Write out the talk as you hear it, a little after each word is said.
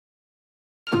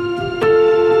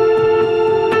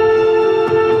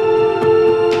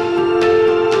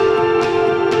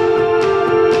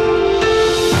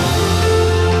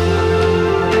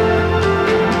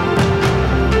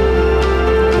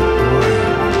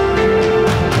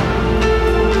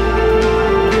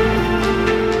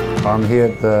I'm here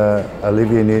at the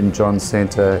Olivia Newton-John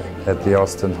Centre at the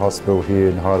Austin Hospital here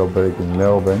in Heidelberg in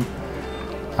Melbourne.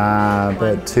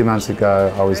 About 2 months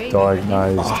ago I was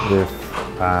diagnosed with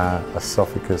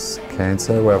esophagus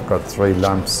cancer, where I've got 3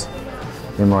 lumps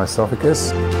in my esophagus.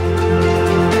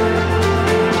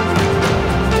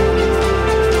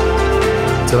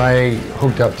 Today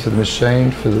hooked up to the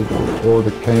machine for all the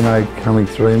chemo coming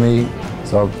through me,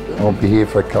 so I'll be here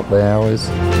for a couple of hours.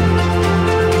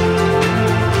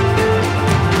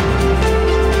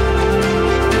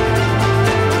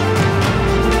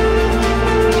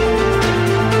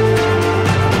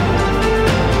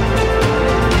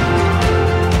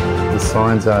 The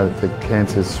signs are that the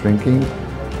cancer's shrinking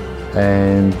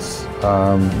and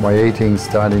my eating's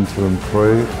starting to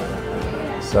improve.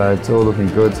 So it's all looking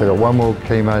good. So I've got 1 more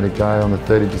chemo to go on the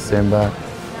 3rd of December,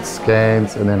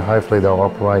 scans, and then hopefully they'll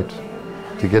operate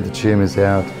to get the tumours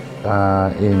out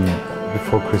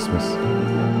before Christmas.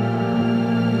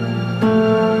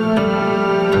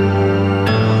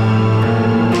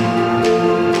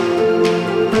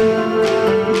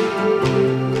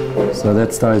 So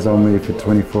that stays on me for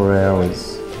 24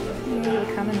 hours. You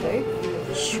come and do.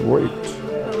 Sweet.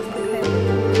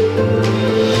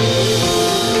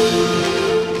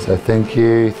 So thank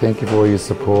you for all your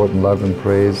support and love and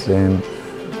prayers, and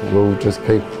I'll just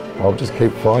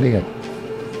keep fighting it,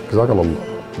 because I've got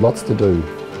lots to do.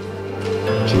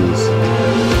 Cheers.